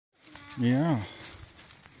Yeah.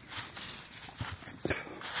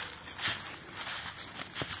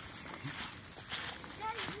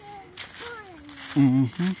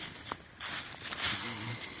 Mm-hmm.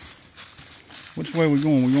 Which way we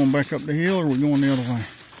going? We going back up the hill or we going the other way?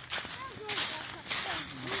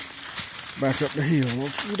 Back up the hill.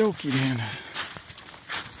 Okie dokie then.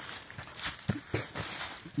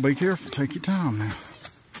 Be careful. Take your time now.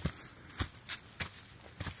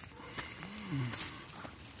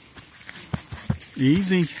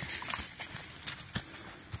 Easy.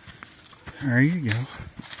 There you go.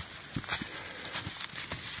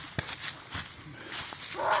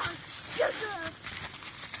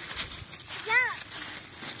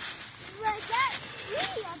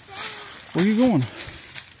 Where you going?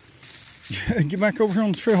 Get back over here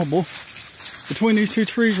on the trail, boy. Between these two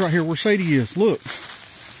trees right here where Sadie is. Look.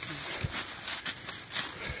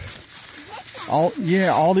 All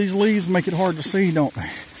these leaves make it hard to see, don't they?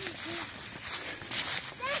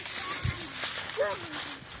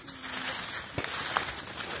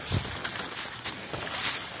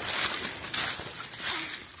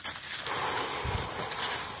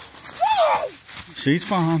 She's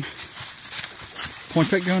fine. Point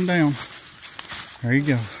that gun down. There you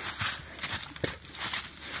go.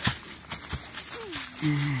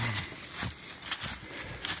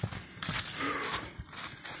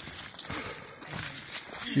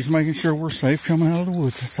 She's making sure we're safe coming out of the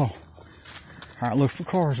woods, that's all. Alright, look for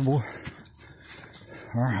cars, boy.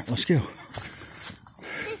 Alright, let's go. Look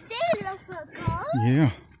for cars?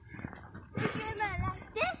 Yeah.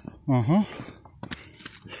 Like this? Uh-huh.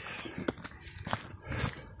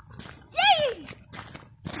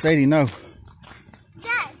 Sadie, no.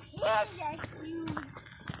 That is you.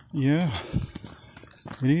 Yeah.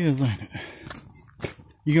 It is, ain't it?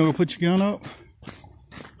 You gonna go put your gun up?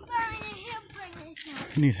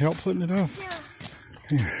 You need help putting it up? Yeah.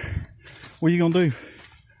 Here. What are you gonna do?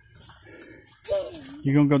 Dig.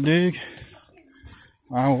 You gonna go dig?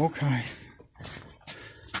 Oh, okay.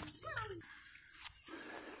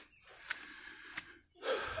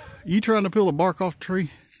 You trying to peel the bark off the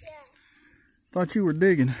tree? Yeah. Thought you were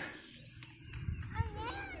digging. I am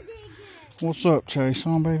digging. What's up, Chase?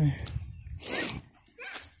 Huh, baby?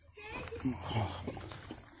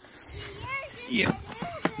 Yeah.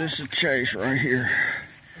 This is Chase right here.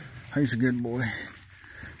 He's a good boy.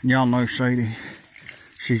 Y'all know Sadie.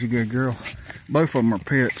 She's a good girl. Both of them are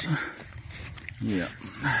pets. Yep.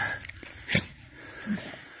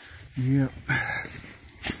 Yep.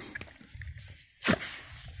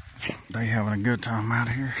 They having a good time out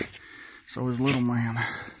here. So is little man.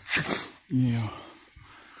 Yeah.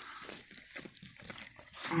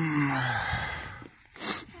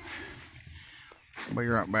 I'll be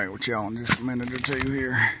right back with y'all in just a minute or two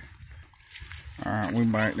here. Alright, we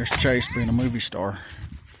back. There's Chase being a movie star.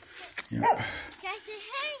 Yep.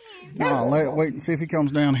 Wait and see if he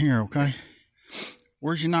comes down here, okay?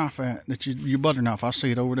 Where's your knife at? That's your butter knife. I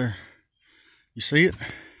see it over there. You see it?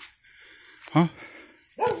 Huh?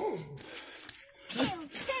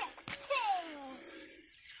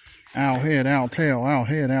 Owl head, owl tail, owl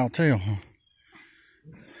head, owl tail. Huh?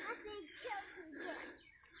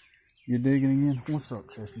 You digging again? What's up,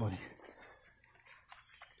 Chase, buddy?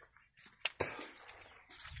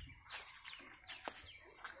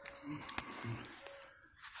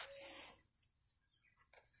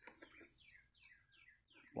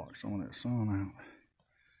 Block some of that sun out.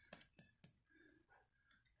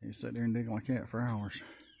 You sit there and dig like that for hours.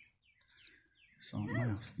 Something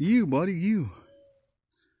else. You, buddy, you.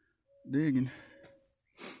 Digging.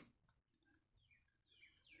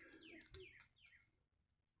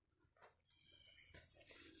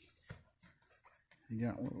 He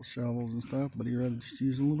got little shovels and stuff, but he'd rather just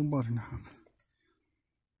use a little butter knife.